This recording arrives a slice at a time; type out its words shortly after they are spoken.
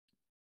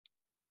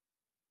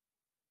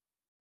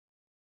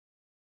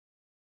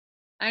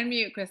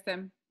Unmute,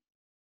 Kristen.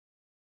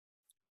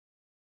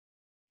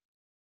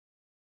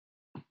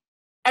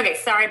 Okay,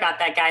 sorry about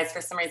that, guys. For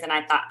some reason,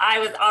 I thought I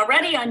was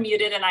already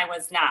unmuted and I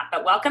was not.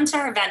 But welcome to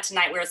our event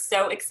tonight. We're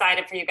so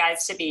excited for you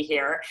guys to be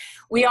here.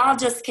 We all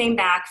just came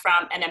back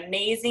from an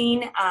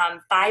amazing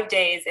 5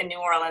 days in New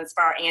Orleans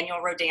for our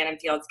annual Rodan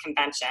Fields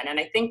convention. And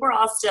I think we're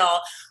all still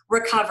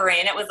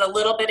recovering. It was a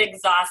little bit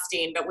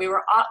exhausting, but we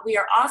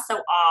are also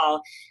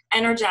all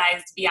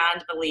energized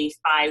beyond belief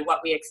by what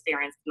we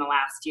experienced in the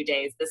last few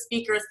days. The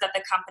speakers that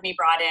the company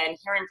brought in,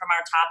 hearing from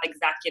our top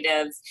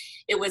executives,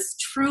 it was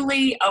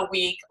truly a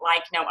week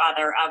like no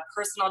other of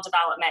personal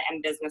development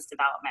and business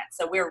development.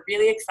 So we're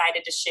really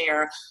excited to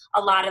share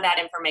a lot of that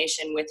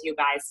information with you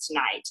guys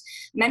tonight.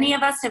 Many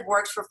of us have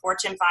worked for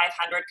Fortune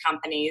 500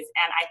 companies,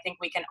 and I think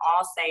we can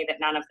all say that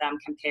none of them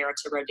compare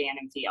to Rodan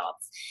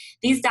Fields.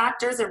 These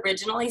doctors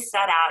originally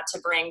set out to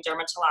bring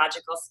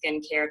dermatological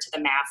skincare to the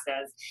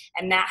masses,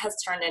 and that has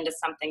turned into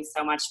something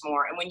so much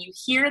more. And when you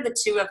hear the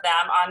two of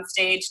them on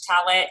stage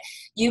tell it,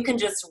 you can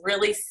just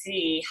really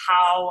see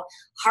how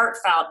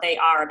heartfelt they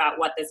are about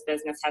what this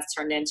business has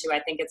turned into. I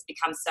think it's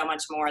become so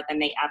much more than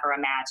they ever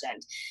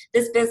imagined.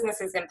 This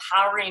business is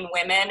empowering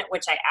women,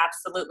 which I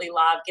absolutely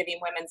love, giving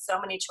women so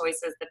many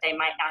choices that they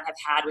might not have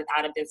had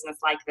without a business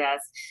like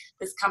this.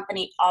 This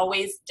company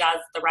always does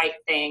the right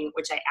thing,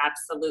 which I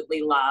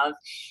absolutely love.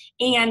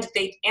 And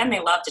they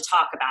love to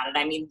talk about it.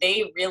 I mean,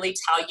 they really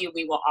tell you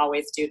we will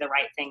always do the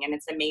right thing. And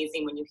it's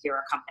amazing when you hear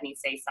a company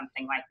say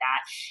something like that.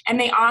 And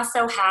they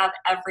also have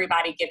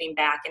everybody giving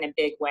back in a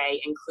big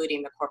way,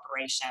 including the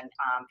corporation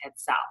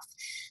itself.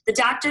 The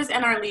doctors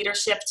and our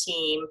leadership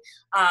team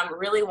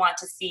really want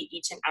to see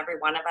each and every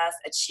one of us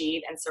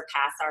achieve and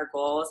surpass our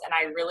goals. And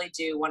I really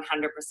do 100%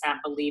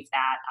 believe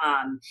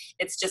that.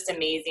 It's just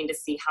amazing to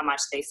see how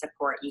much they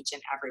support each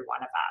and every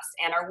one of us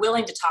and are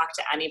willing to talk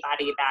to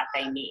anybody that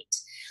they meet.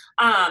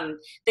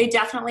 They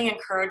definitely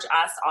encourage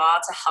us all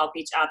to help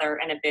each other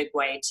in a big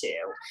way too.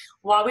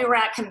 While we were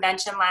at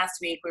convention last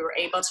week, we were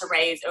able to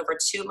raise over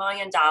 $2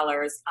 million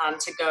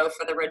to go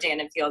for the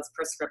Rodan Fields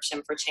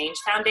Prescription for Change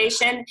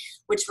Foundation,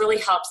 which really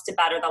helps to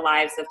better the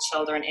lives of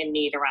children in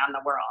need around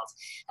the world.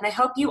 And I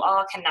hope you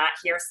all cannot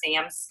hear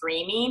Sam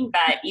screaming,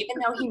 but even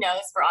though he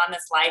knows we're on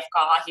this live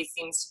call, he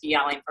seems to be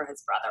yelling for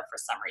his brother for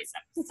some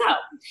reason.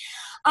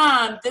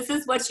 So this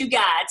is what you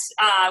get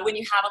when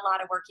you have a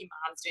lot of working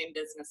moms doing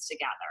business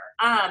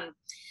together.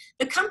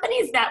 The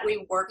companies that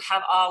we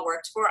have all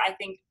worked for, I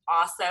think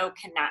also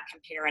cannot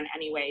compare in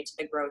any way to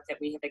the growth that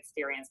we have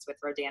experienced with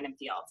Rodan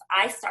Fields.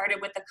 I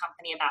started with the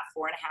company about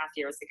 4.5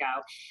 years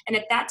ago, and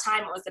at that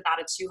time it was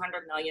about a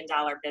 $200 million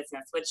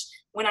business, which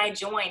when I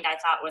joined I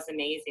thought was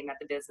amazing that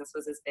the business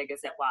was as big as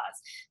it was.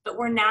 But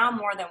we're now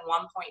more than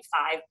 $1.5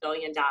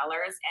 billion,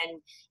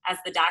 and as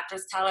the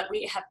doctors tell it,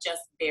 we have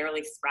just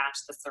barely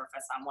scratched the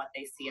surface on what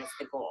they see as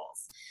the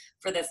goals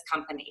for this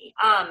company.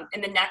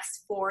 In the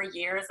next 4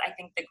 years, I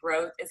think the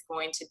growth is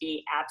going to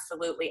be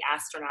absolutely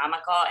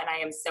astronomical, and I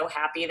am so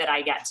happy that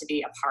I get to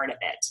be a part of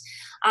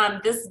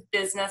it. This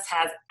business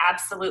has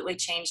absolutely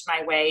changed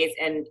my ways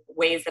in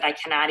ways that I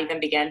cannot even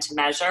begin to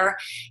measure,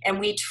 and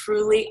we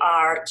truly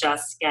are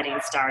just getting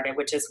started,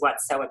 which is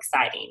what's so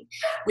exciting.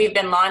 We've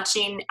been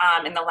launching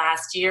in the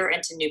last year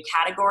into new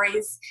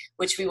categories,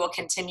 which we will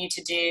continue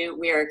to do.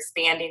 We are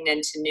expanding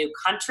into new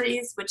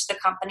countries, which the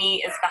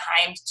company is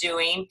behind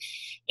doing.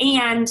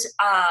 And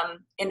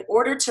in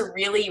order to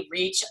really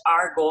reach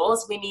our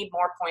goals, we need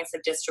more points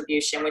of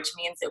distribution, which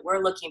means that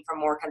we're looking for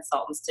more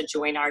consultants to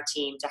join our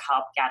team to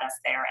help get us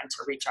there and to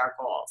reach our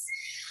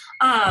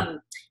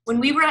goals. When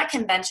we were at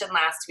convention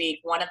last week,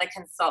 one of the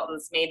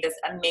consultants made this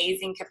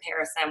amazing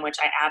comparison, which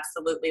I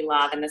absolutely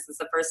love, and this is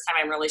the first time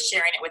I'm really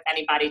sharing it with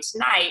anybody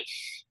tonight,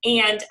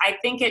 and I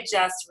think it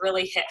just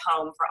really hit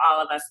home for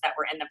all of us that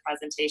were in the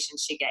presentation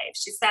she gave.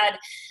 She said,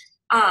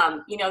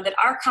 you know, that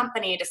our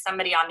company to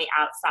somebody on the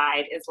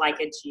outside is like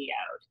a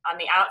geode. On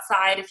the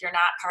outside, if you're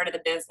not part of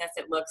the business,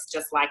 it looks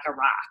just like a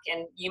rock.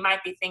 And you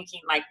might be thinking,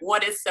 like,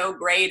 what is so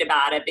great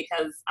about it?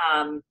 Because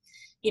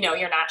you know,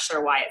 you're not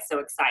sure why it's so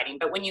exciting.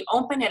 But when you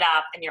open it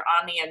up and you're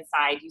on the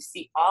inside, you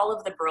see all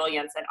of the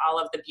brilliance and all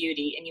of the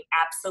beauty, and you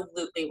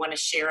absolutely want to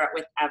share it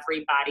with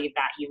everybody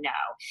that you know.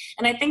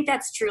 And I think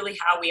that's truly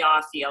how we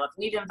all feel. If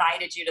we've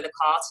invited you to the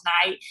call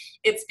tonight,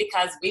 it's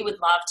because we would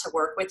love to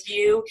work with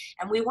you,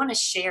 and we want to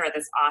share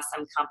this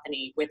awesome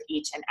company with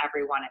each and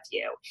every one of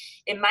you.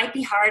 It might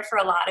be hard for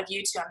a lot of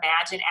you to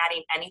imagine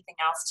adding anything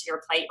else to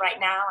your plate right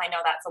now. I know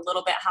that's a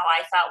little bit how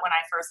I felt when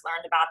I first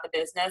learned about the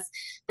business,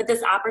 but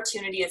this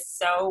opportunity is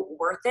so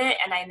worth it,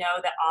 and I know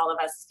that all of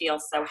us feel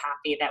so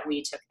happy that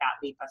we took that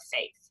leap of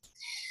faith.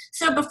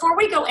 So before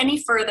we go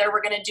any further,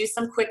 we're going to do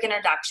some quick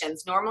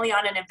introductions. Normally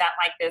on an event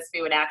like this,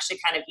 we would actually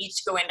kind of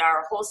each go into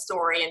our whole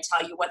story and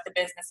tell you what the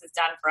business has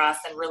done for us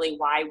and really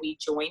why we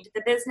joined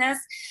the business.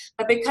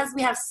 But because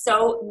we have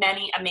so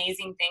many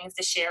amazing things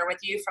to share with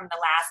you from the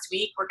last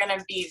week, we're going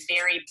to be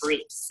very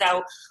brief.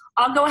 So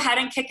I'll go ahead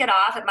and kick it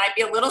off. It might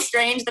be a little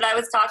strange that I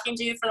was talking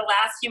to you for the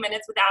last few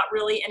minutes without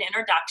really an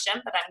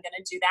introduction, but I'm going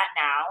to do that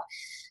now.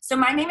 So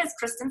my name is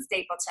Kristen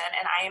Stapleton,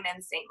 and I am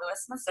in St.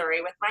 Louis, Missouri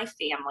with my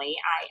family.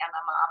 I am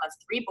a mom of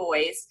 3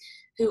 boys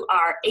who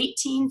are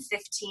 18,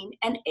 15,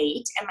 and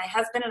 8. And my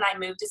husband and I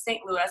moved to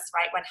St. Louis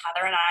right when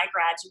Heather and I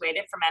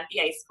graduated from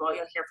MBA school.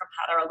 You'll hear from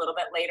Heather a little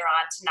bit later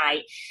on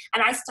tonight.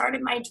 And I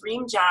started my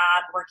dream job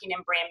working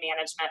in brand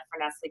management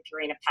for Nestle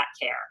Purina Pet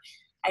Care.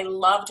 I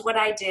loved what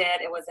I did.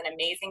 It was an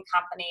amazing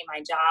company. My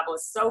job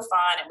was so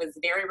fun. It was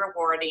very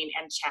rewarding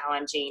and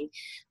challenging.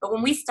 But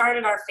when we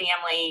started our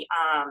family,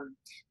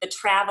 the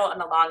travel and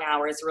the long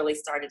hours really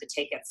started to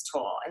take its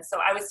toll. And so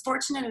I was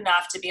fortunate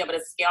enough to be able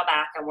to scale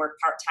back and work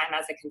part-time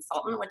as a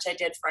consultant, which I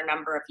did for a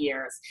number of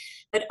years.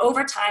 But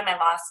over time, I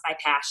lost my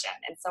passion.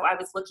 And so I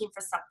was looking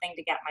for something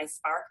to get my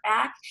spark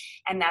back.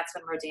 And that's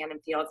when Rodan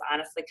Fields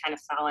honestly kind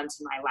of fell into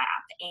my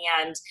lap.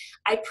 And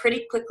I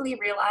pretty quickly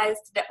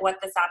realized that what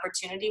this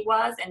opportunity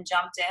was, and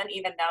jumped in,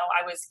 even though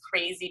I was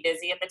crazy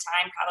busy at the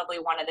time, probably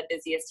one of the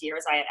busiest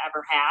years I had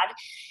ever had.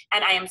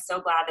 And I am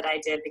so glad that I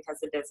did, because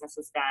the business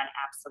has been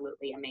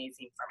absolutely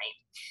amazing for me.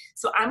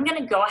 So I'm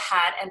going to go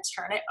ahead and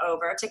turn it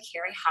over to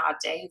Carrie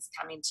Hobday, who's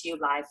coming to you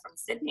live from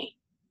Sydney.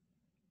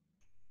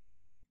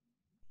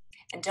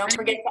 And don't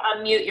forget to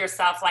unmute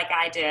yourself like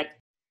I did.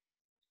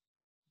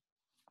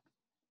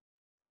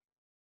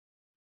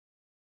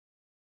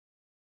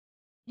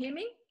 Hear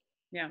me?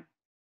 Yeah.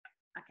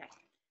 Okay.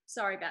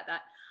 Sorry about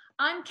that.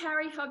 I'm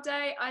Carrie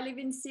Hobday. I live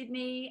in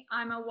Sydney.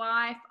 I'm a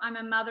wife. I'm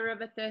a mother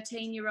of a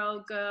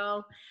 13-year-old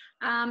girl.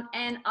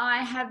 And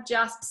I have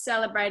just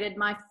celebrated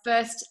my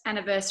first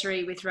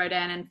anniversary with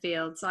Rodan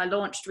Fields. I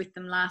launched with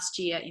them last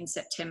year in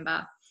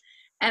September.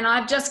 And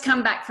I've just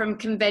come back from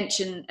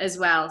convention as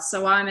well.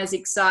 So I'm as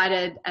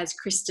excited as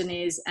Kristen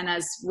is and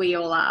as we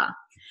all are.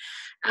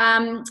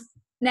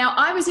 Now,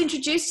 I was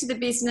introduced to the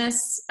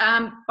business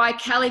by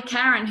Kelly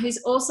Karen, who's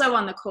also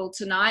on the call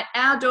tonight.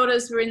 Our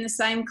daughters were in the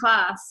same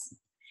class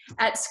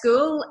at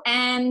school,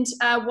 and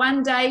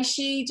one day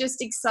she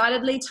just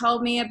excitedly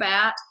told me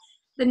about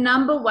the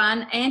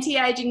 #1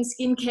 anti-aging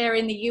skincare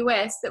in the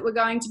US that we're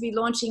going to be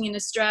launching in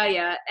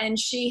Australia, and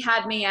she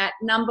had me at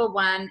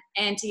 #1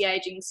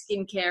 anti-aging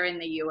skincare in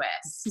the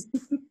US.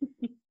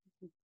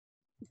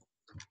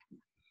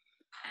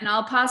 And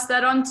I'll pass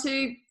that on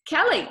to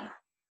Kelly.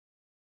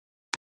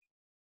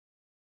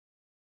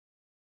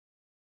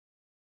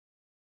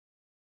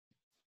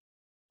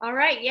 All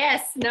right,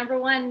 yes,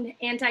 #1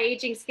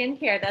 anti-aging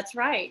skincare, that's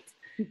right.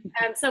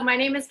 So my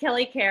name is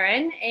Kelly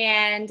Karen,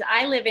 and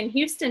I live in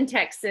Houston,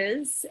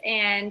 Texas,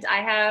 and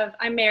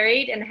I'm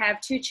married and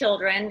have 2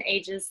 children,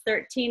 ages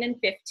 13 and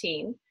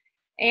 15.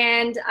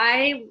 And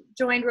I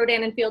joined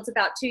Rodan Fields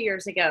about 2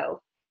 years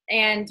ago.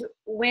 And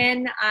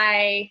when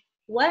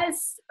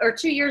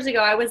 2 years ago,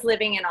 I was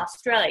living in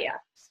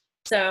Australia.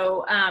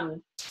 So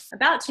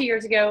about 2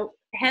 years ago,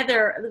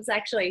 Heather, it was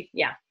actually,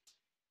 a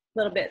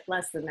little bit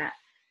less than that.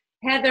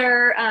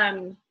 Heather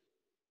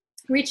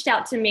reached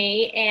out to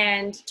me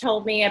and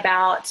told me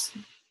about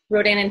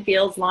Rodan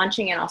Fields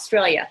launching in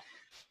Australia.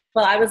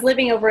 Well, I was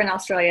living over in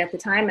Australia at the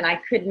time, and I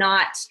could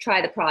not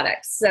try the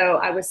products. So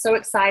I was so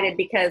excited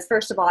because,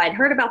 first of all, I'd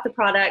heard about the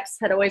products,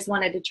 had always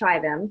wanted to try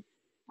them.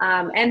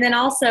 And then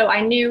also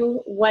I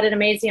knew what an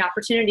amazing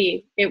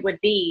opportunity it would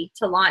be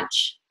to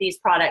launch these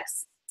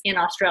products in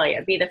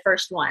Australia, be the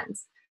first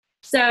ones.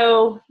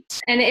 So,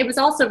 and it was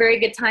also very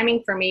good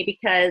timing for me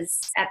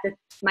because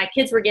my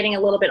kids were getting a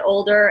little bit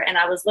older, and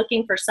I was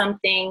looking for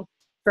something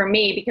for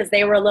me because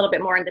they were a little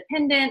bit more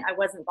independent. I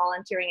wasn't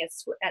volunteering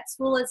at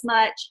school as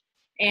much,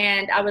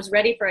 and I was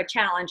ready for a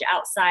challenge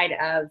outside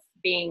of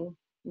being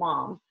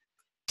mom.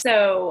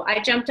 So I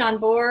jumped on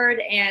board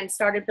and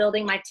started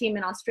building my team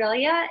in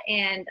Australia,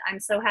 and I'm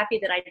so happy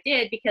that I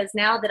did, because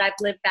now that I've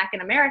lived back in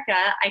America,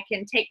 I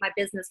can take my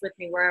business with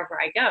me wherever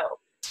I go.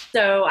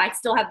 So I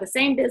still have the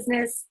same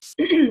business.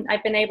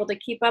 I've been able to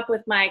keep up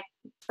with my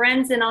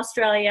friends in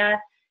Australia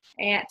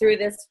and through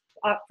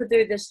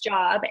this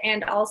job.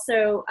 And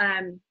also,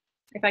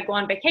 if I go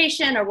on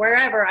vacation or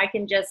wherever, I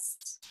can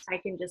just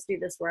do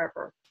this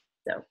wherever.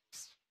 So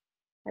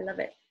I love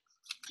it.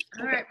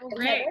 All right, well,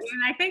 great.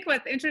 And I think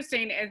what's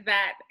interesting is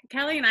that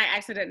Kelly and I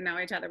actually didn't know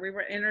each other. We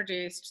were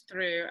introduced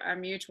through a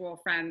mutual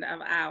friend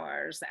of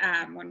ours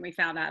when we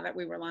found out that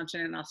we were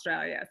launching in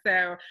Australia.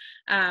 So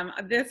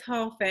this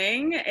whole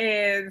thing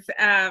is,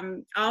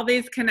 all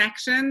these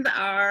connections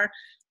are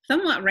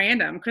somewhat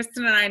random.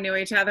 Kristen and I knew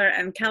each other,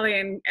 and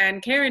Kelly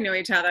and Carrie knew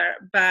each other,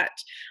 but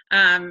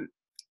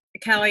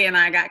Kelly and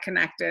I got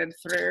connected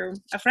through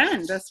a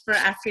friend, just for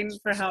asking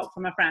for help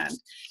from a friend.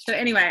 So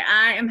anyway,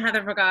 I am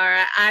Heather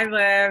Vergara. I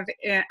live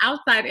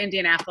outside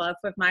Indianapolis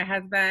with my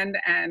husband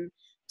and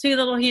 2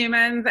 little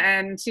humans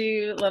and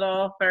 2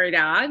 little furry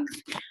dogs.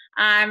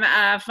 I'm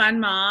a fun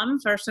mom,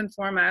 first and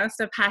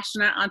foremost, a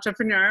passionate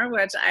entrepreneur,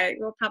 which I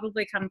will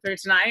probably come through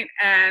tonight,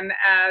 and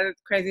a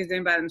crazy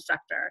Zumba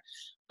instructor.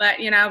 But,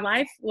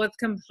 life was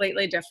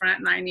completely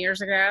different 9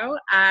 years ago.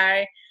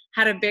 I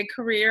had a big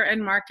career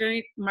in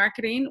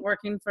marketing,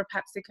 working for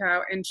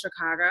PepsiCo in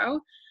Chicago.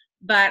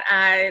 but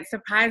I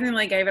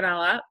surprisingly gave it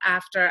all up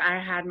after I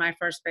had my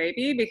first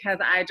baby because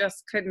I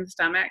just couldn't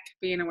stomach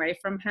being away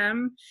from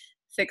him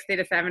 60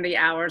 to 70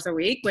 hours a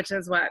week, which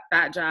is what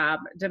that job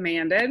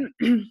demanded.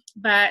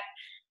 But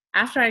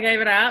after I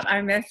gave it up,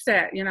 I missed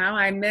it. You know,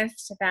 I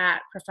missed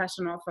that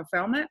professional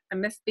fulfillment. I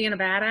missed being a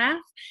badass,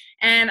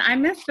 and I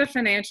missed the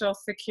financial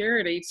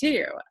security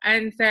too.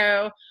 And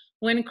so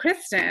when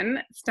Kristen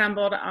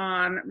stumbled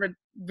on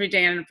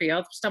Rodan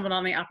Fields, stumbled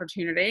on the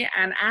opportunity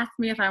and asked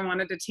me if I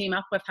wanted to team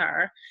up with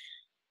her,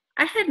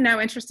 I had no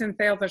interest in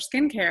sales or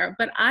skincare,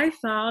 but I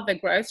saw the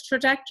growth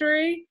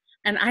trajectory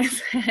and I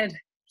said,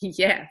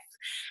 yes.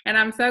 And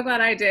I'm so glad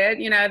I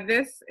did. You know,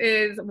 this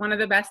is one of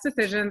the best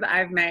decisions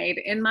I've made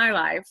in my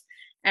life.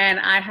 And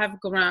I have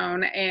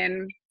grown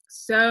in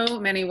so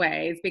many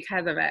ways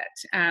because of it.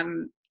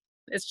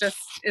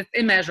 It's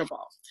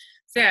immeasurable.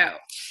 So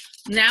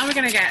now we're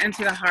going to get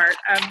into the heart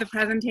of the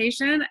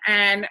presentation.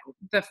 And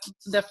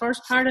the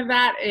first part of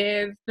that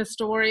is the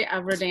story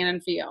of Rodan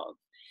Fields.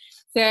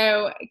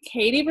 So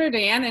Katie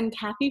Rodan and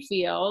Kathy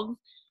Fields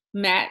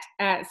met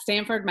at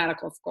Stanford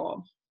Medical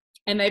School,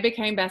 and they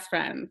became best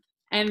friends.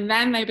 And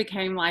then they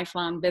became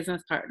lifelong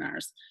business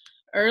partners.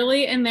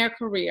 Early in their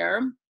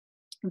career,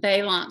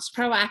 they launched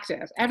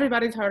Proactive.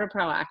 Everybody's heard of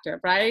Proactive,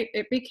 right?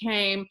 It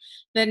became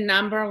the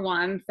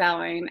 #1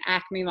 selling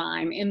acne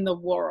line in the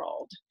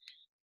world.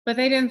 But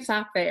they didn't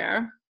stop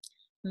there.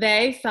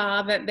 They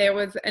saw that there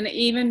was an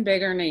even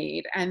bigger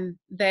need, and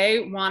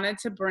they wanted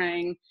to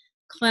bring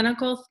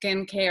clinical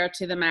skincare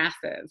to the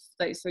masses.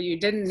 So you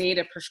didn't need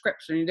a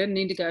prescription. You didn't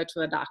need to go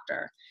to a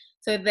doctor.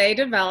 So they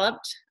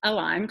developed a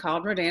line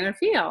called Rodan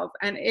Fields,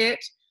 and it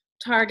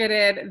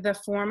targeted the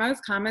 4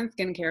 most common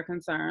skincare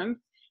concerns: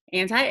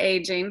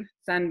 anti-aging,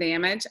 sun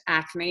damage,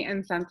 acne,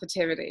 and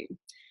sensitivity.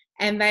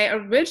 And they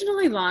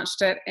originally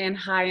launched it in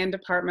high-end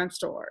department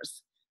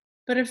stores.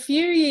 But a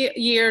few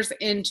years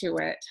into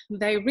it,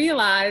 they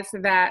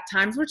realized that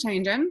times were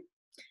changing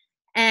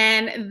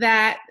and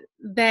that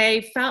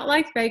they felt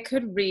like they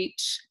could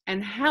reach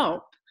and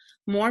help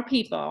more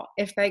people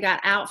if they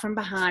got out from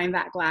behind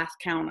that glass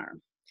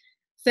counter.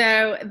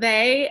 So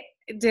they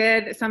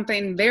did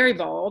something very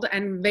bold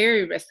and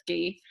very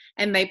risky,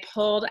 and they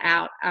pulled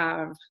out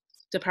of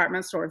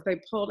department stores. They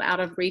pulled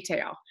out of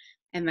retail,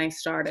 and they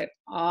started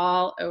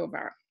all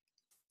over.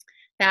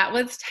 That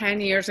was 10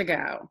 years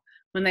ago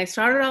when they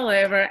started all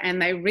over and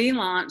they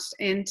relaunched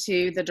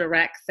into the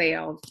direct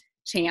sales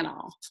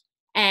channel.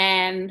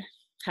 And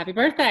happy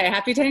birthday,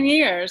 happy 10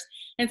 years.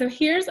 And so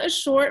here's a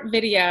short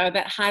video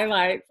that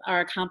highlights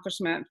our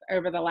accomplishments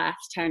over the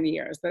last 10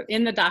 years, but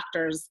in the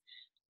doctor's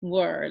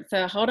words.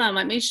 So hold on,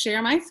 let me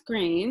share my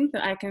screen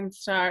so I can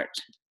start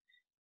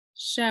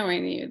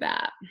showing you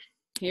that.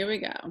 Here we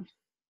go.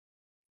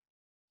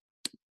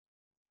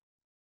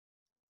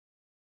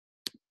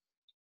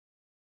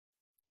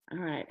 All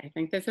right, I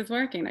think this is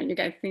working. Are you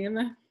guys seeing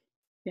the,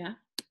 yeah?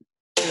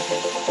 Okay. Is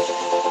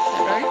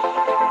that right?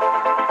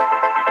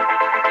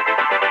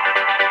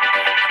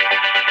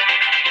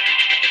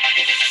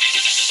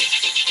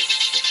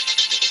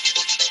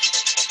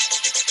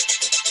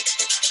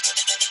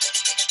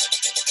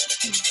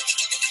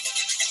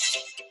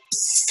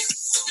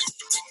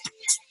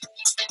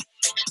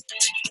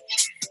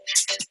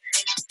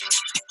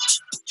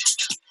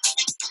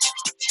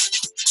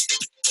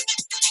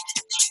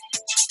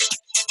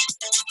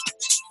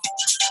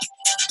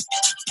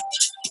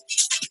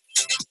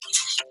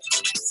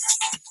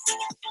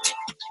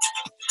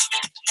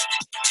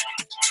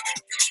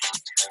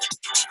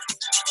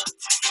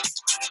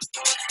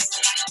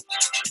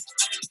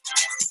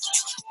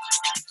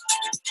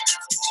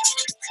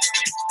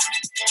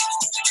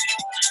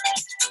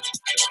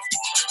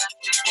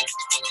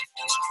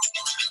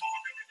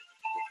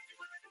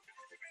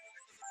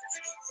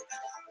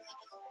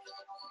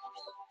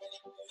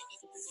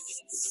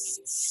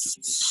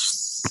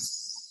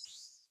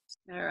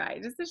 All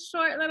right, just a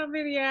short little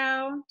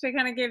video to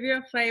kind of give you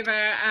a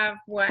flavor of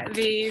what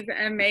these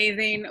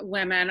amazing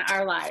women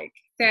are like.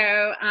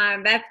 So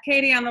that's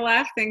Katie on the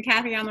left and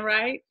Kathy on the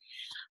right.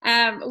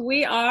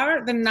 We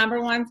are the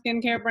 #1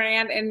 skincare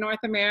brand in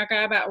North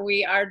America, but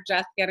we are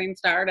just getting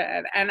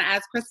started. And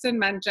as Kristen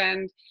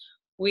mentioned,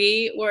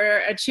 we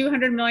were a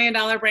 $200 million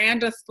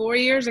brand just 4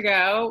 years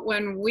ago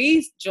when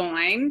we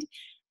joined.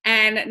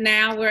 And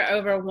now we're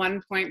over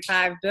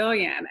 1.5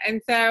 billion.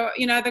 And so,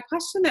 you know, the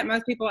question that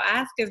most people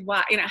ask is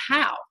why, you know,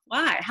 how,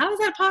 why, how is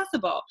that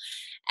possible?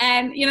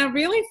 And, you know,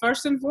 really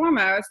first and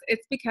foremost,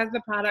 it's because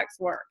the products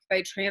work.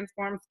 They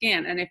transform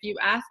skin. And if you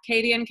ask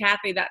Katie and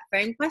Kathy that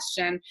same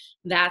question,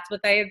 that's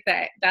what they would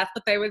say. That's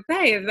what they would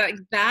say is like,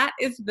 that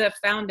is the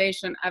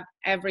foundation of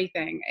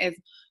everything is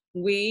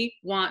we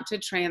want to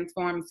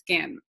transform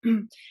skin.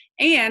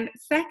 And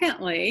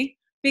secondly,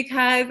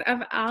 because of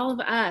all of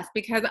us,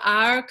 because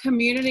our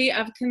community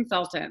of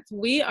consultants,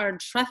 we are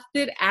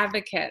trusted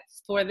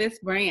advocates for this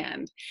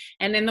brand.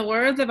 And in the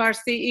words of our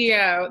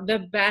CEO,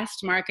 the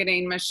best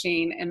marketing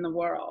machine in the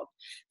world.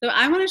 So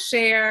I want to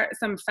share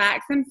some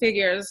facts and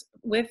figures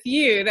with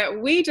you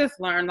that we just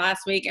learned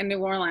last week in New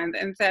Orleans.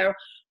 And so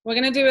we're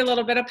going to do a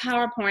little bit of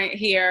PowerPoint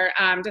here,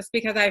 just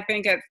because I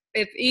think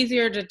it's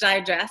easier to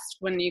digest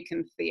when you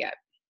can see it.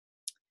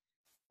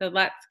 So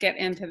let's get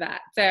into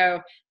that. So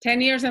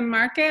 10 years in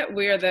market,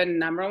 we are the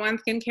 #1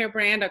 skincare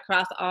brand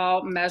across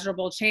all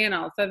measurable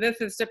channels. So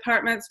this is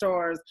department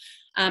stores,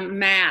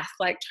 mass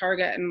like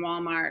Target and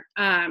Walmart,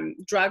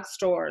 drug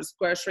stores,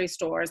 grocery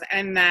stores,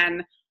 and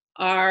then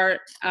our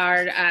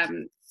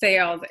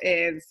sales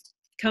is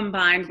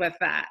combined with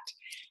that.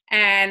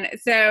 And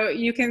so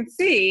you can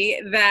see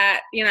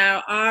that, you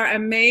know, our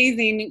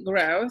amazing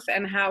growth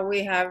and how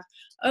we have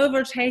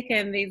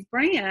overtaken these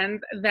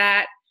brands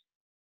that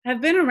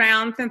have been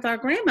around since our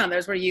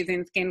grandmothers were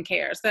using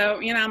skincare. So,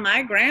 you know,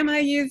 my grandma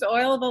used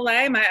Oil of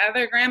Olay, my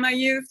other grandma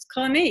used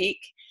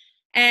Clinique,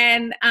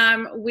 and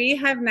we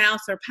have now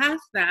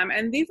surpassed them.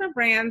 And these are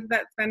brands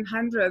that spend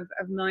hundreds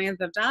of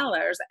millions of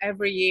dollars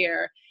every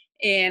year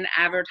in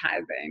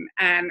advertising,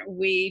 and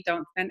we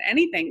don't spend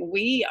anything.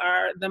 We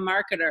are the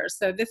marketers.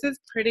 So this is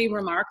pretty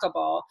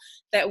remarkable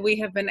that we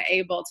have been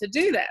able to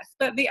do this.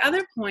 But the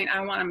other point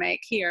I want to make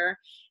here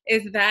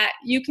is that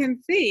you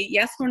can see,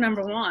 yes, we're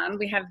 #1.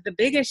 We have the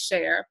biggest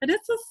share, but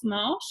it's a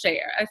small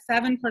share, a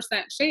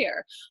 7%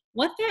 share.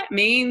 What that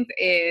means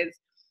is,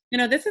 you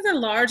know, this is a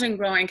large and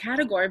growing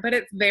category, but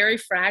it's very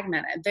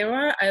fragmented. There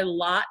are a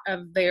lot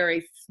of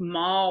very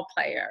small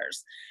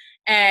players.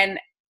 And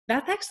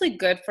that's actually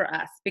good for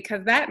us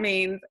because that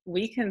means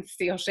we can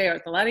steal share.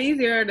 It's a lot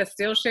easier to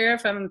steal share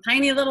from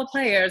tiny little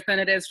players than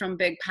it is from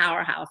big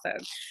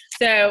powerhouses.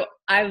 So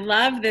I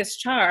love this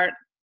chart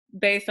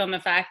based on the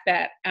fact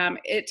that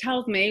it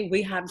tells me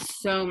we have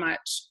so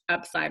much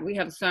upside. We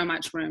have so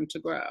much room to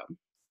grow.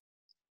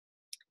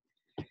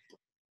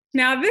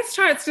 Now this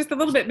chart's just a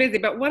little bit busy,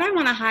 but what I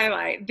want to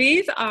highlight,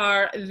 these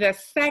are the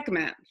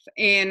segments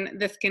in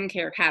the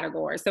skincare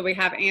category. So we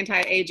have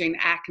anti-aging,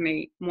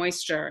 acne,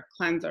 moisture,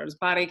 cleansers,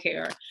 body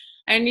care.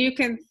 And you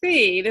can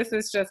see, this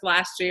is just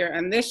last year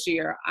and this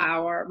year,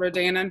 our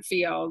Rodan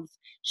Fields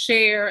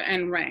share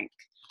and rank.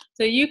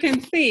 So you can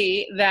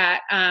see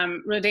that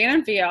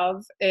Rodan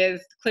Fields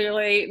is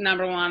clearly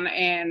 #1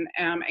 in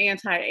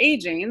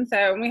anti-aging.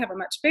 So we have a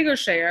much bigger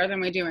share than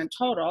we do in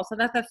total. So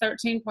that's a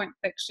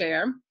 13.6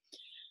 share.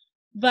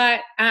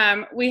 But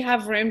we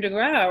have room to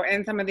grow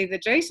in some of these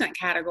adjacent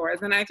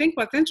categories. And I think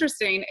what's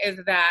interesting is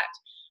that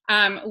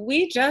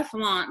we just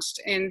launched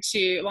in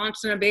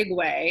a big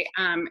way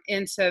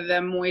into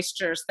the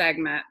moisture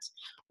segment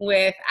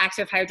with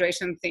Active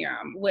Hydration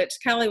Serum, which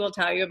Kelly will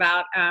tell you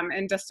about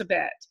in just a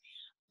bit.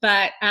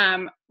 But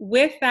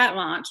with that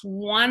launch,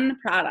 one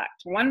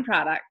product,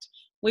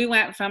 we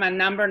went from a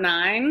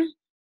 #9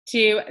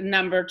 to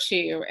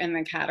 #2 in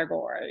the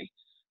category.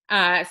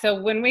 So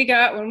when we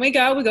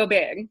go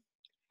big.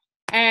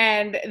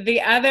 And the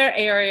other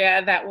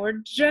area that we're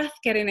just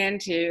getting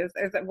into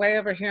is way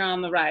over here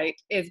on the right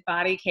is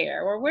body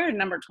care, where we're at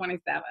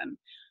 #27.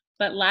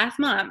 But last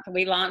month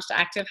we launched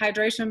Active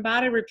Hydration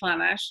Body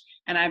Replenish,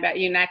 and I bet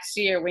you next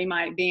year we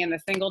might be in the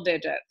single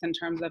digits in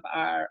terms of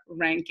our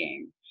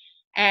ranking.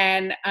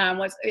 And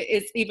what's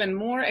even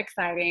more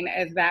exciting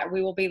is that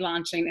we will be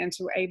launching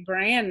into a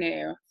brand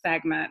new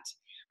segment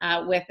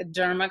with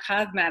Derma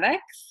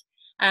Cosmetics.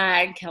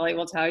 Kelly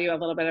will tell you a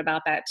little bit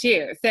about that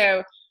too.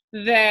 So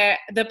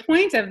the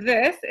point of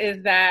this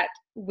is that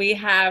we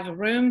have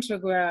room to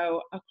grow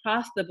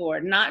across the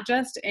board, not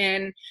just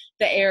in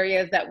the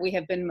areas that we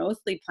have been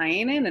mostly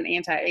playing in and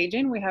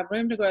anti-aging. We have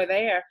room to grow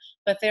there,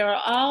 but there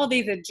are all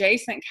these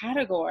adjacent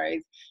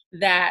categories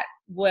that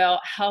will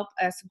help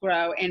us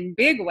grow in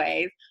big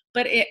ways,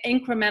 but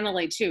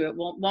incrementally too. It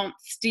won't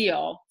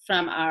steal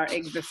from our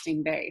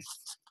existing base.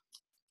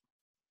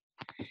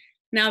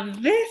 Now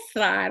this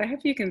slide, I hope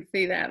you can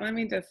see that. Let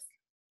me just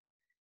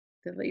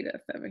delete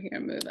us over here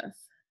and move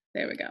us.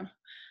 There we go.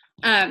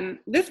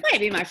 This might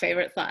be my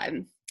favorite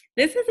slide.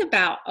 This is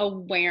about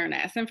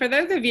awareness. And for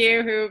those of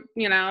you who,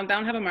 you know,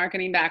 don't have a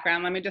marketing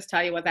background, let me just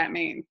tell you what that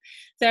means.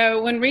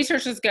 So when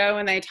researchers go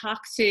and they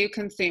talk to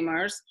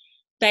consumers,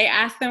 they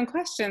ask them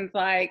questions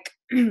like,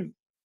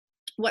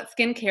 what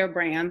skincare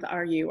brands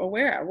are you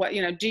aware of? What,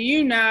 you know, do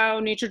you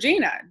know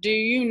Neutrogena? Do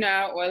you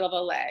know Oil of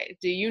Olay?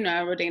 Do you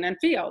know Rodan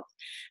Fields?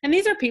 And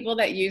these are people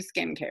that use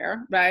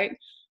skincare, right?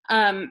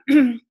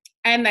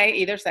 And they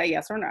either say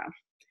yes or no.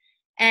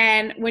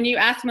 And when you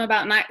ask them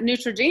about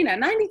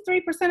Neutrogena,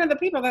 93% of the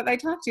people that they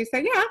talk to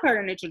say, yeah, I've heard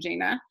of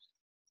Neutrogena.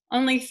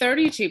 Only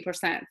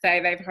 32% say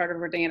they've heard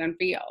of Rodan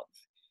Fields.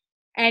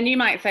 And you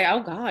might say, oh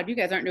God, you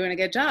guys aren't doing a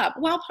good job.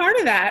 Well, part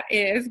of that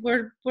is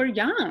we're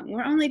young.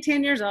 We're only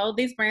 10 years old.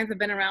 These brands have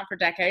been around for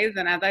decades.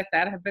 And as I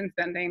said, have been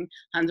spending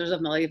hundreds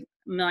of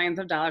millions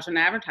of dollars in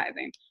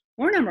advertising.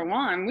 We're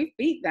 #1. We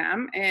beat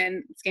them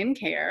in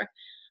skincare.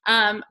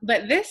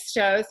 But this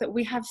shows that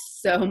we have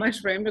so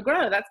much room to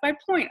grow. That's my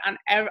point on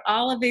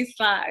all of these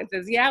slides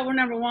is, yeah, we're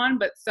 #1,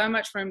 but so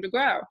much room to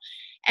grow.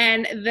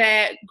 And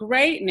the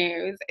great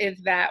news is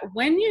that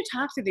when you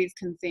talk to these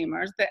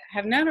consumers that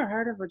have never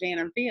heard of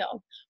Rodan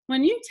Fields,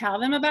 when you tell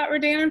them about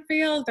Rodan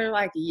Fields, they're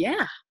like,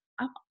 yeah,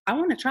 I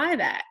want to try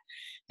that.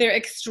 They're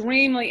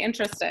extremely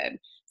interested.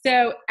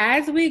 So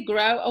as we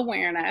grow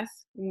awareness,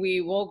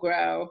 we will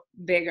grow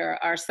bigger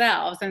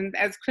ourselves. And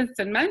as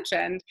Kristen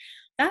mentioned,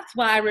 that's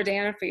why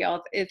Rodan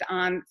Fields is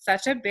on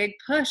such a big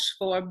push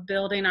for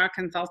building our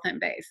consultant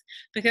base,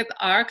 because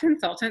our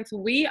consultants,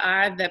 we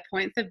are the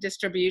points of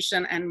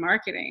distribution and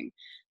marketing.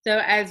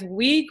 So as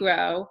we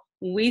grow,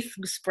 we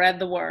spread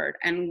the word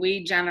and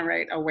we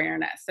generate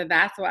awareness. So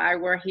that's why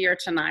we're here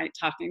tonight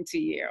talking to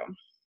you.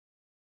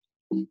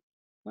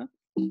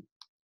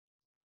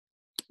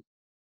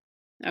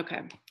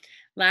 Okay.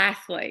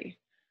 Lastly,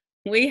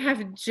 we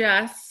have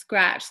just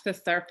scratched the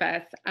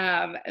surface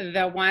of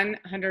the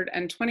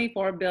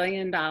 $124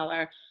 billion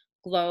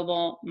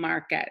global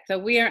market. So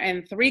we are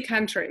in 3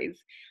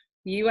 countries,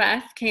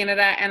 US,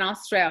 Canada, and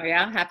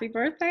Australia. Happy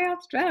birthday,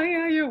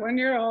 Australia, you're 1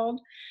 year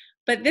old.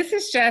 But this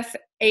is just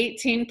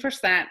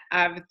 18%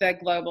 of the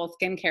global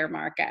skincare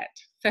market.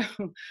 So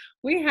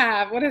we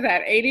have, what is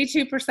that,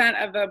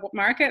 82% of the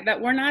market that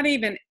we're not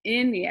even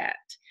in yet.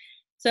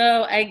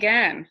 So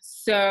again,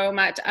 so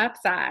much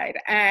upside.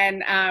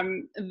 And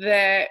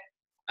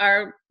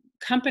our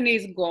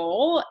company's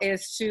goal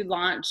is to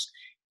launch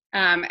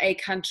a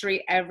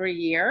country every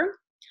year,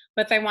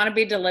 but they want to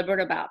be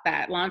deliberate about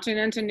that. Launching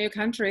into new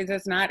countries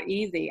is not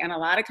easy, and a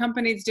lot of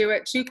companies do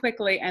it too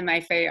quickly and they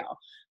fail.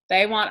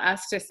 They want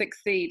us to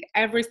succeed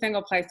every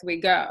single place we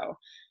go.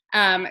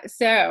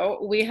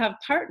 So we have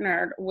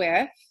partnered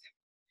with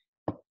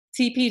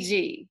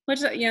TPG,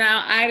 which, you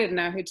know, I didn't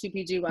know who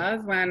TPG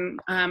was when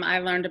I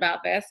learned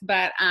about this,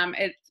 but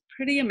it's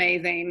pretty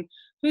amazing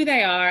who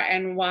they are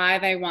and why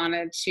they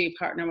wanted to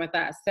partner with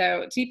us.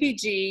 So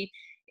TPG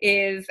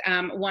is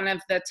one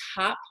of the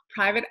top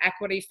private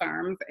equity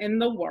firms in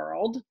the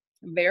world,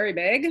 very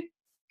big.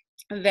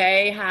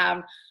 They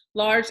have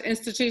large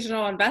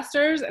institutional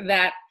investors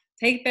that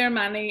take their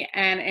money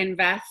and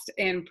invest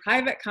in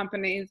private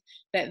companies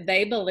that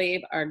they believe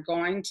are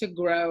going to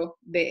grow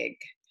big.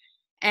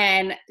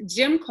 And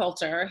Jim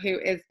Coulter, who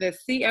is the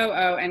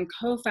COO and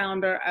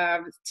co-founder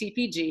of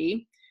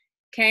TPG,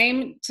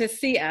 came to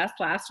see us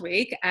last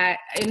week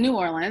in New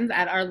Orleans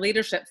at our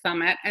leadership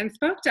summit and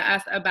spoke to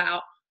us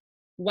about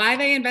why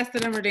they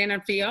invested in Rodan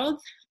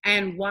Fields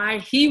and why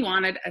he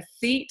wanted a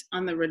seat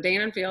on the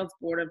Rodan Fields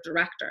board of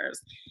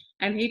directors.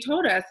 And he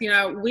told us, you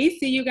know, we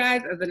see you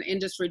guys as an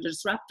industry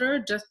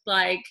disruptor, just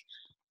like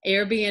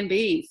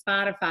Airbnb,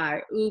 Spotify,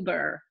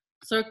 Uber,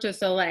 Cirque du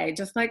Soleil,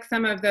 just like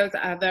some of those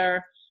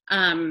other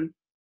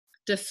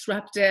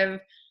disruptive,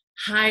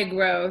 high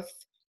growth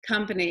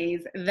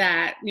companies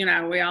that, you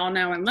know, we all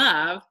know and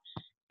love.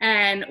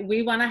 And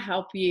we want to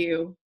help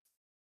you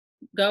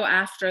go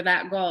after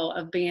that goal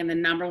of being the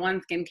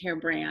 #1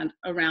 skincare brand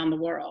around the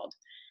world.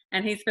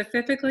 And he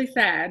specifically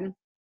said,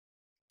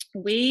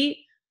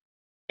 we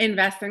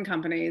invest in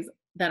companies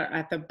that are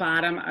at the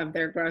bottom of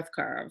their growth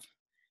curve.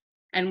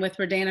 And with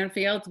Rodan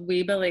Fields,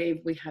 we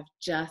believe we have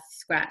just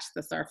scratched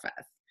the surface.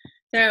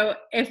 So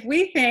if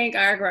we think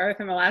our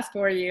growth in the last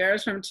 4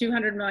 years from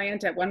 200 million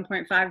to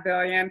 1.5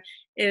 billion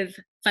is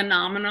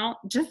phenomenal,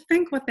 just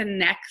think what the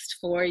next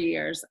 4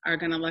 years are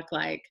going to look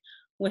like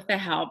with the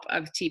help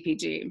of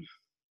TPG.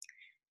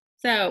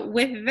 So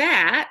with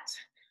that,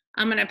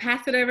 I'm going to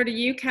pass it over to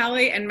you,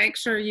 Kelly, and make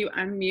sure you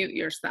unmute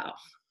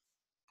yourself.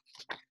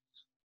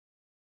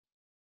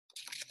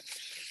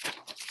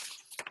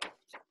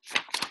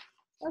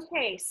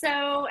 Okay,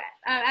 so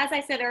as I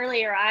said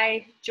earlier,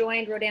 I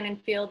joined Rodan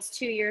Fields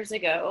 2 years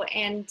ago,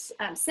 and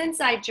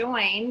since I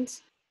joined,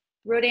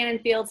 Rodan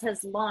Fields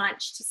has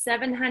launched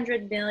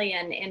 700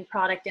 million in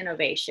product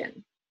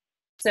innovation.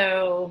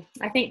 So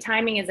I think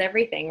timing is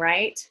everything,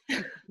 right?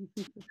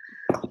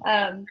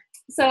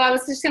 So I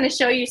was just going to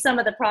show you some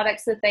of the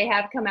products that they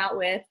have come out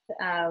with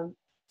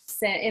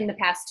in the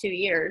past 2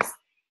 years.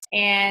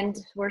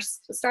 And we're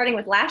starting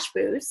with Lash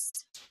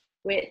Boost,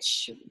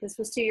 which this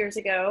was 2 years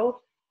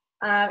ago.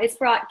 It's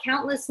brought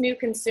countless new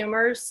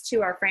consumers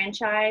to our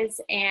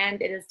franchise,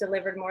 and it has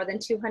delivered more than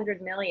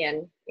 200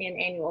 million in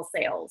annual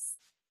sales.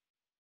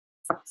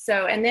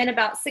 So, and then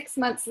about 6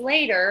 months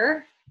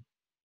later,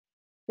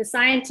 the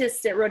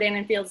scientists at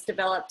Rodan Fields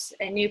developed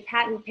a new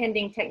patent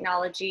pending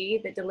technology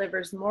that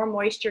delivers more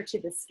moisture to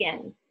the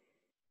skin.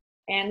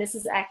 And this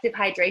is active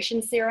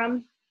hydration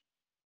serum.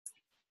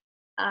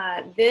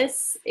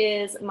 This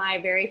is my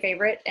very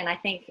favorite, and I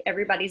think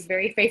everybody's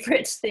very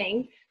favorite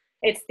thing.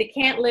 It's the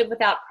can't live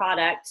without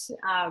product.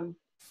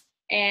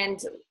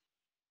 And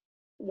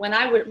when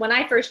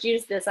I first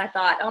used this, I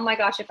thought, oh my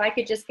gosh, if I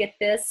could just get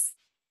this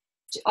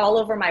all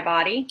over my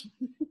body.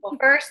 Well,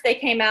 first they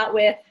came out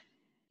with,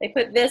 they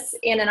put this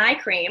in an eye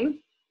cream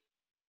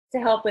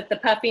to help with the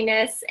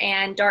puffiness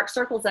and dark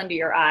circles under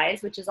your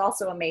eyes, which is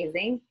also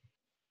amazing.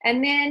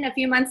 And then a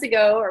few months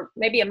ago, or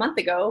maybe a month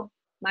ago,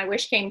 my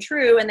wish came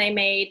true and they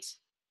made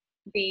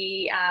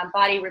the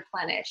Body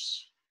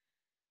Replenish.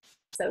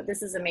 So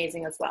this is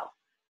amazing as well.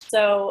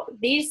 So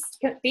these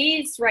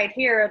right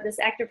here, this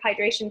active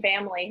hydration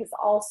family has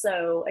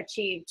also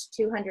achieved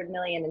 200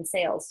 million in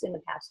sales in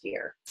the past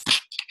year.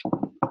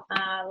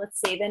 Let's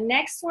see, the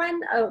next one,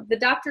 the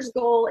doctor's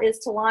goal is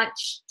to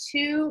launch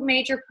 2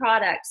 major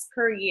products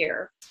per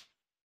year.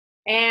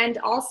 and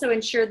also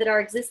ensure that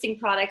our existing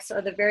products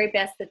are the very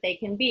best that they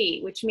can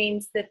be, which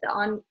means that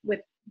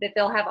that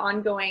they'll have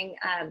ongoing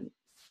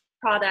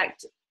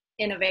product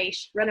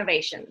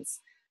renovations.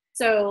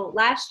 So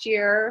last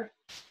year,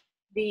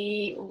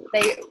 they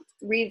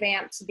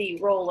revamped the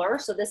roller.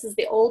 So this is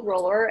the old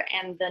roller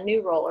and the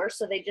new roller.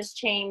 So they just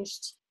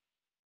changed,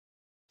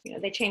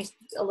 they changed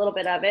a little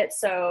bit of it.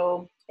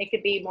 So it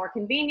could be more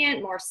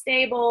convenient, more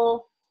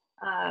stable,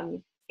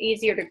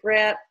 easier to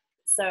grip.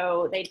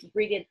 So they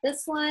redid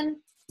this one.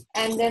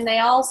 And then they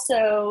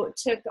also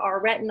took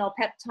our retinol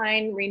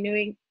peptide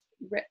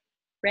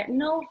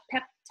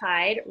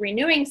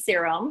renewing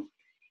serum,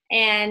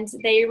 and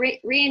they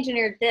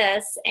re-engineered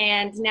this,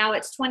 and now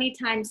it's 20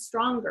 times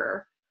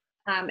stronger,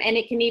 and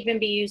it can even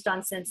be used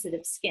on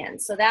sensitive skin.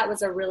 So that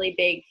was a really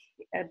big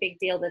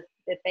deal that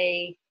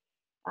they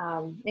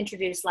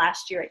introduced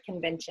last year at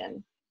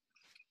convention.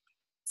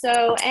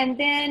 So, and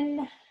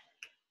then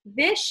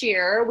this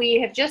year, we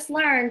have just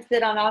learned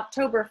that on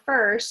October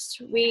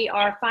 1st, we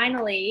are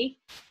finally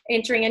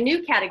entering a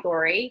new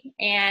category,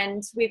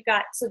 and we've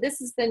got, so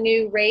this is the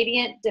new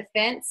Radiant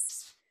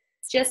Defense.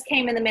 Just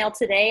came in the mail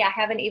today. I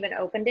haven't even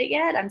opened it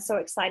yet. I'm so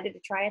excited to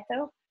try it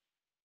though.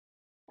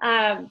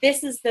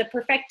 This is the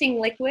Perfecting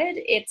Liquid.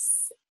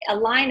 It's a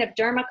line of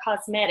derma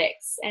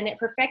cosmetics, and it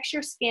perfects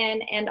your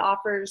skin and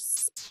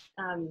offers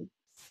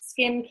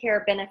skin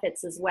care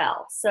benefits as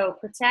well. So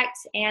protect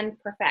and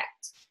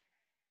perfect.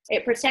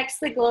 It protects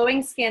the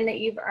glowing skin that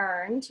you've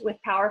earned with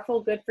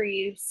powerful,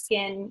 good-for-you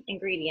skin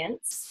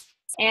ingredients,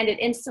 and it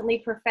instantly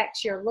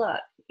perfects your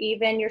look. It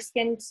evens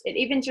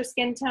your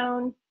skin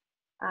tone.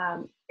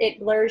 It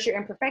blurs your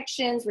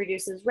imperfections,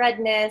 reduces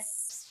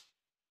redness,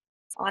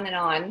 on and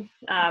on.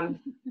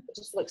 It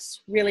just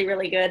looks really,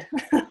 really good.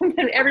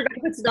 Everybody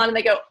puts it on and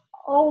they go,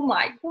 oh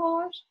my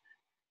gosh.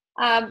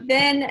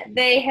 Then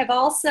they have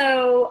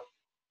also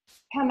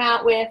come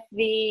out with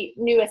the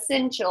new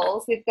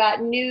essentials. We've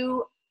got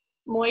new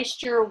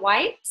moisture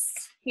wipes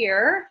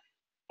here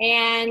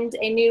and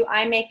a new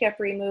eye makeup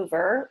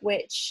remover,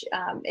 which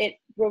it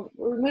will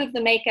remove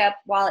the makeup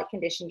while it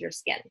conditions your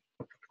skin.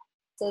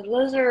 So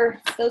those are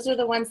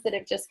the ones that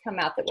have just come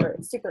out that we're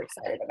super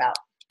excited about.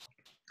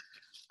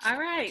 All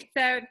right,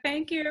 so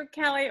thank you,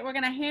 Kelly. We're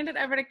going to hand it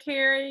over to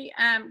Carrie.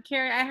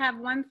 Carrie, I have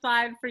one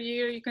slide for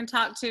you. You can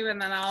talk to, and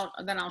then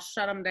I'll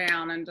shut them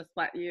down and just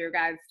let you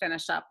guys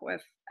finish up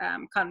with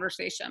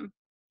conversation.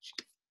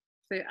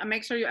 So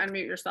make sure you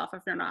unmute yourself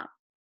if you're not.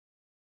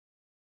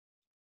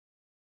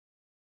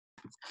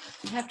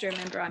 You have to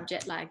remember I'm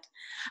jet lagged.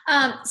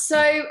 I'm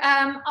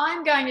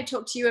going to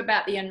talk to you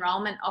about the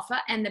enrollment offer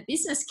and the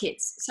business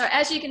kits. So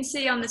as you can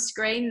see on the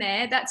screen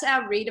there, that's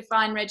our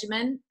Redefine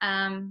regimen,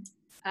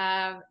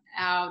 our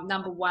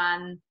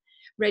 #1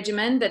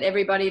 regimen that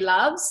everybody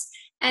loves.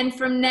 And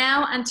from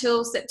now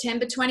until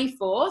September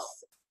 24th,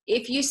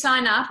 if you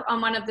sign up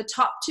on one of the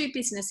top 2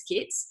 business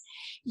kits,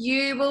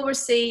 you will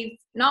receive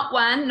not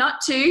 1,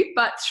 not 2,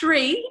 but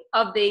 3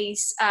 of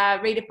these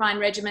Redefine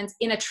regimens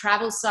in a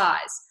travel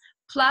size.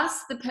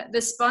 Plus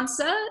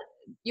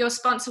your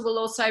sponsor will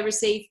also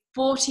receive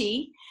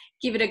 40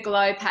 Give It a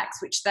Glow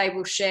packs, which they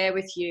will share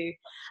with you.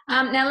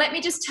 Now, let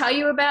me just tell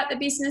you about the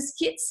business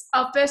kits.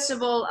 First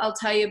of all, I'll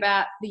tell you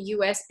about the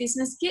US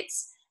business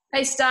kits.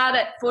 They start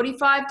at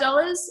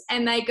 $45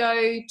 and they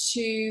go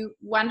to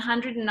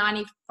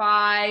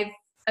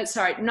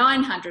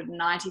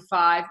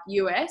 $995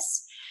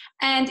 US.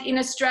 And in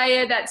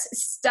Australia, that's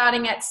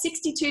starting at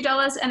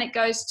 $62 and it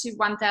goes to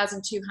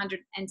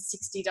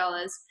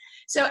 $1,260.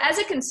 So as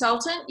a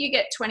consultant, you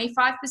get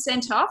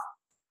 25% off.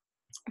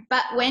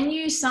 But when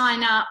you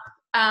sign up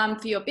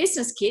for your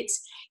business kits,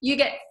 you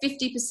get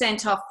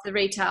 50% off the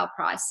retail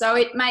price. So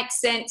it makes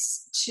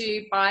sense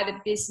to buy the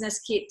business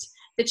kit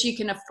that you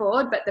can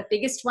afford, but the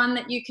biggest one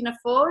that you can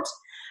afford.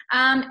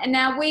 And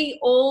now we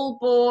all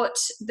bought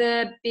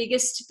the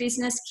biggest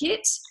business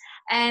kit.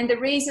 And the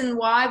reason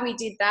why we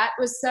did that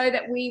was so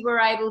that we were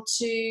able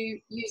to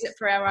use it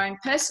for our own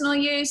personal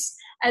use,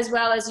 as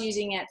well as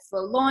using it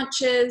for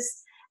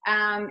launches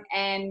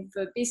and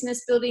for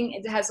business building.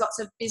 It has lots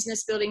of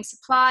business building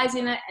supplies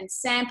in it and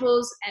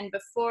samples and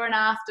before and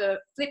after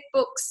flip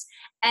books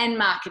and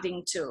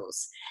marketing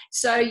tools.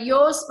 So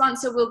your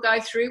sponsor will go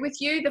through with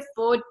you the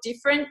 4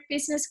 different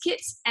business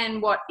kits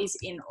and what is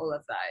in all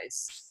of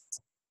those.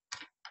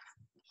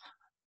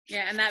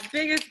 Yeah, and that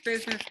biggest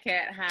business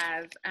kit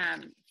has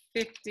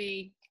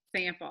 50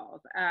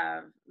 samples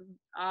of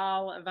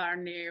all of our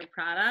new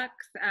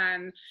products.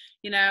 And,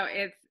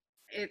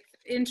 it's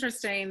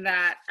interesting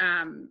that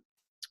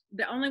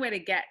the only way to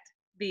get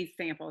these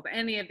samples,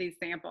 any of these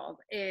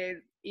samples,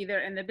 is either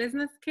in the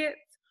business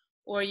kits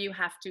or you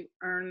have to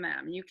earn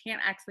them. You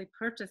can't actually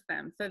purchase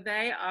them. So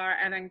they are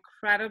an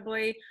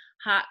incredibly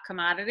hot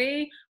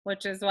commodity,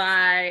 which is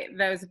why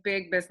those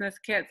big business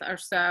kits are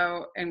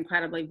so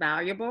incredibly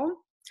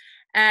valuable.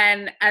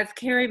 And as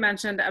Carrie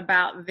mentioned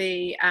about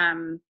the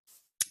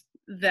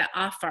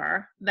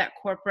offer that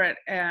corporate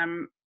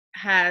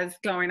has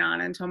going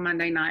on until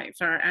Monday night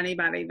for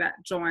anybody that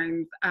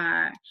joins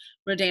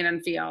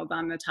Rodan Fields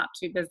on the top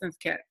 2 business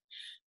kit.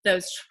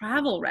 those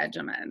travel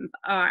regimens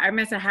are, I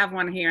must have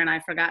one here and I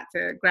forgot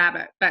to grab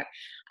it, but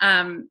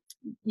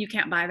you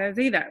can't buy those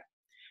either.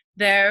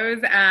 Those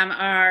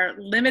are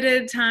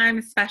limited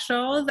time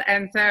specials.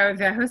 And so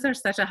those are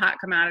such a hot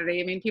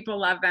commodity. I mean, people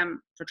love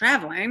them for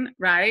traveling,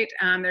 right?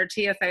 They're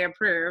TSA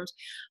approved,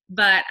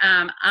 but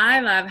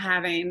I love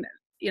having,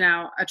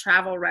 a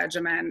travel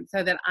regimen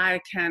so that I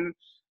can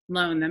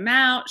loan them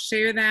out,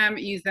 share them,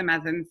 use them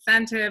as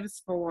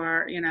incentives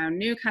for,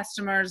 new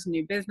customers,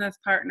 new business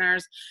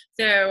partners.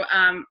 So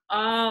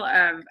all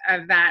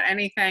of that,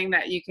 anything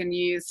that you can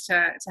use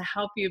to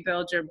help you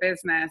build your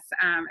business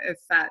is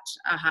such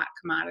a hot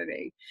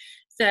commodity.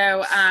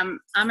 So I'm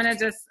going to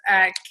just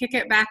kick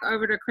it back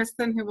over to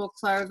Kristen, who will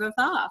close us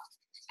off.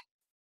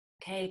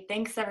 Okay,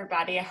 thanks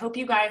everybody. I hope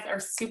you guys are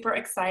super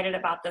excited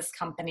about this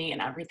company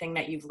and everything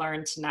that you've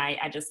learned tonight.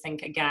 I just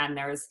think, again,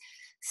 there's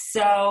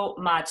so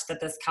much that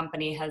this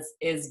company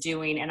is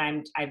doing,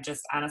 and I've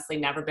just honestly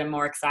never been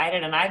more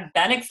excited, and I've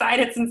been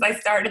excited since I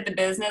started the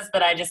business,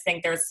 but I just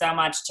think there's so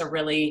much to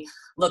really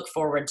look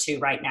forward to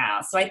right now.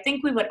 So I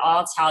think we would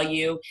all tell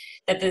you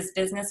that this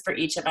business for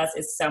each of us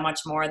is so much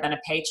more than a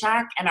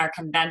paycheck, and our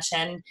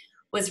convention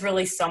was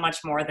really so much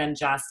more than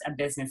just a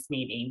business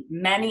meeting.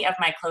 Many of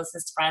my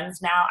closest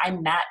friends now I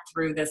met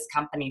through this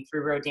company,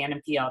 through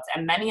Rodan Fields,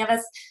 and many of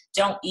us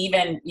don't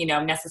even,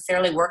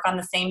 necessarily work on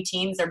the same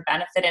teams or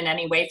benefit in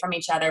any way from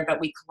each other, but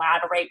we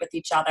collaborate with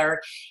each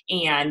other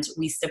and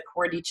we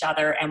support each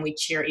other and we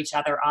cheer each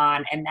other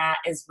on. And that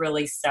is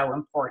really so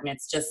important.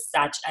 It's just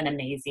such an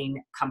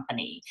amazing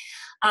company.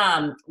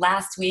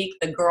 Last week,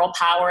 the girl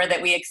power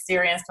that we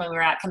experienced when we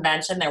were at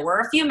convention, there were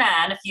a few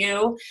men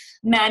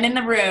in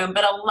the room,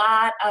 but a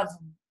lot of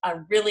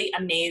really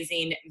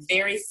amazing,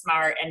 very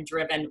smart and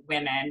driven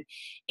women.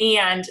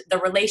 And the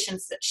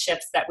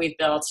relationships that we've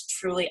built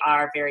truly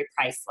are very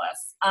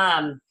priceless.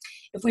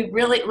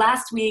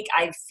 Last week,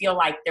 I feel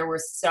like there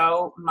was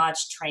so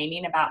much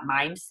training about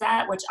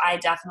mindset, which I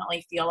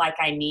definitely feel like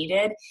I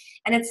needed.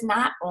 And it's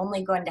not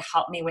only going to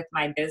help me with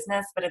my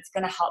business, but it's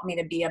going to help me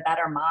to be a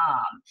better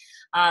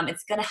mom.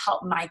 It's going to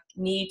help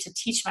me to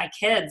teach my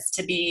kids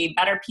to be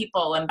better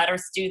people and better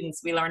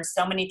students. We learned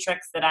so many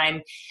tricks that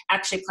I'm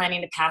actually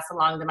planning to pass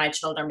along to my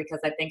children because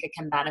I think it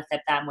can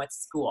benefit them with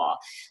school.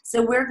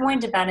 So we're going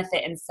to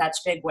benefit in such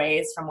big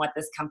ways from what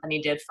this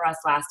company did for us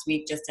last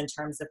week, just in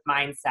terms of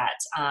mindset.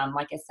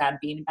 Like I said,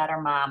 being a better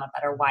mom, a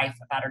better wife,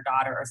 a better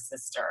daughter or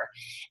sister,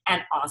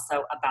 and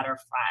also a better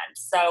friend.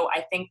 So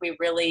I think we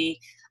really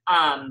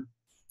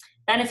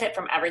benefit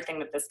from everything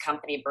that this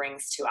company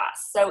brings to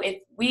us. So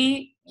if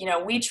we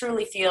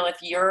truly feel if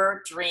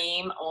your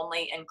dream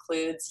only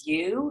includes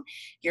you,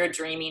 you're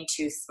dreaming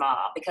too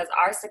small, because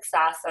our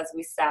success, as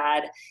we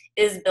said,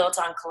 is built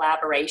on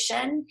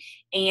collaboration,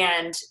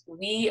 and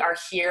we are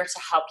here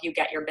to help you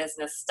get your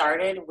business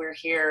started. We're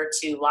here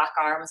to lock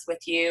arms with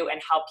you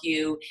and help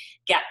you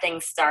get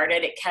things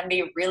started. It can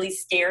be really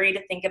scary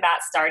to think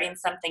about starting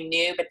something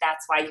new, but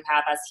that's why you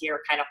have us here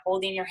kind of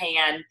holding your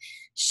hand,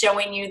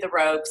 showing you the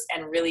ropes,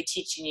 and really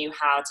teaching you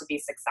how to be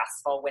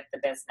successful with the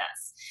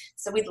business.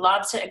 So we'd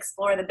love to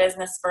explore the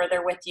business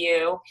further with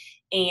you.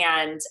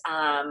 And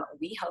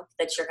we hope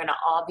that you're going to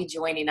all be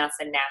joining us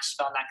in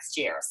Nashville next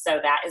year. So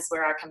that is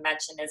where our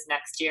convention is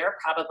next year,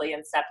 probably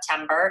in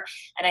September.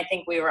 And I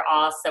think we were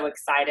all so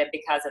excited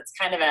because it's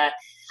kind of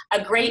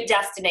a great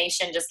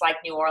destination, just like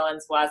New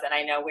Orleans was. And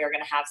I know we're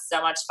going to have so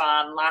much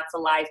fun, lots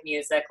of live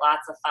music,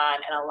 lots of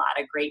fun, and a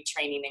lot of great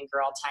training and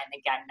girl time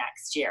again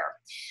next year.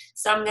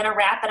 So I'm going to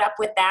wrap it up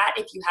with that.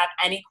 If you have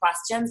any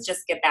questions,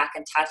 just get back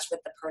in touch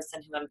with the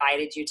person who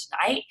invited you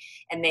tonight,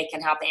 and they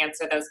can help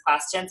answer those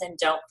questions. And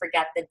don't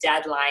forget the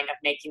deadline of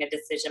making a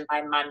decision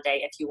by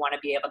Monday if you want to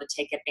be able to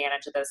take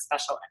advantage of those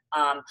special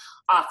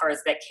offers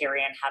that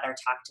Carrie and Heather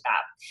talked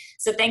about.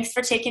 So thanks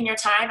for taking your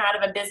time out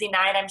of a busy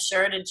night, I'm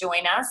sure, to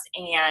join us.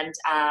 And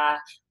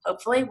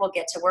hopefully we'll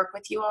get to work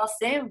with you all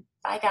soon.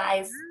 Bye,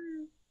 guys.